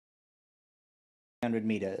100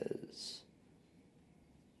 meters.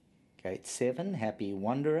 Gate 7, Happy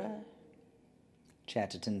Wanderer.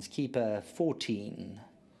 Chatterton's Keeper, 14.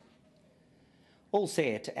 All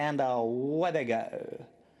set, and away they go.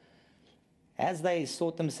 As they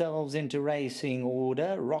sort themselves into racing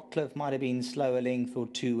order, Rockcliffe might have been slow a length or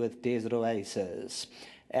two with Desert Oasis.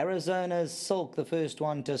 Arizona's Silk, the first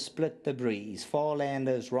one to split the breeze.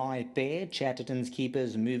 Farlander's right there. Chatterton's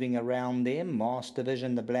Keepers moving around them. Master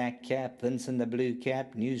Vision, the black cap. Vincent, the blue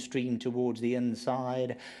cap. New Stream towards the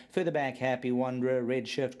inside. Further back, Happy Wanderer.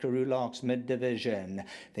 Redshift, Karulak's mid-division.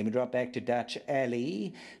 Then we drop back to Dutch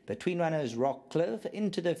Alley. Between runners, Rockcliffe.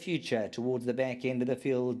 Into the future towards the back end of the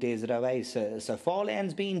field, Desert Oasis. So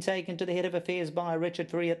Farland's been taken to the head of affairs by Richard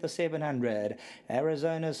 3 at the 700.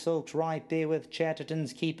 Arizona's Silk's right there with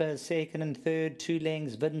Chatterton's Keeper, second and third, 2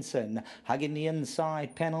 lengths, VINSON. Hugging the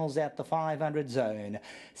inside panels at the 500 zone.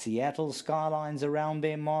 Seattle Skylines around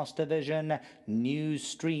their Master Vision. New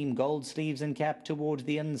Stream, Gold Sleeves and Cap towards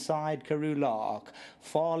the inside, Karulak.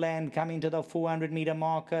 Farland coming to the 400 meter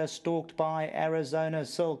marker, stalked by Arizona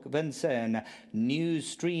Silk, VINSON. New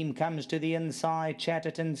Stream comes to the inside,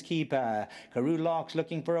 Chatterton's Keeper. Karulak's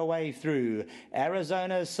looking for a way through.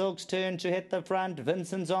 Arizona Silk's turn to hit the front,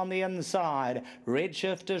 VINSON's on the inside.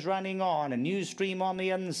 Redshift is running on. A New Stream on the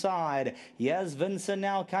inside. Here's VINSON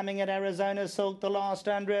now coming at Arizona Silk, the last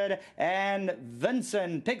 100. And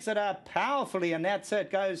VINSON picks it up powerfully, and that's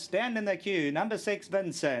it. Goes stand in the queue. Number 6,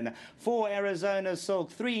 VINSON. 4, Arizona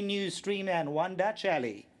Silk. 3, New Stream, and 1, Dutch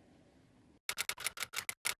Alley.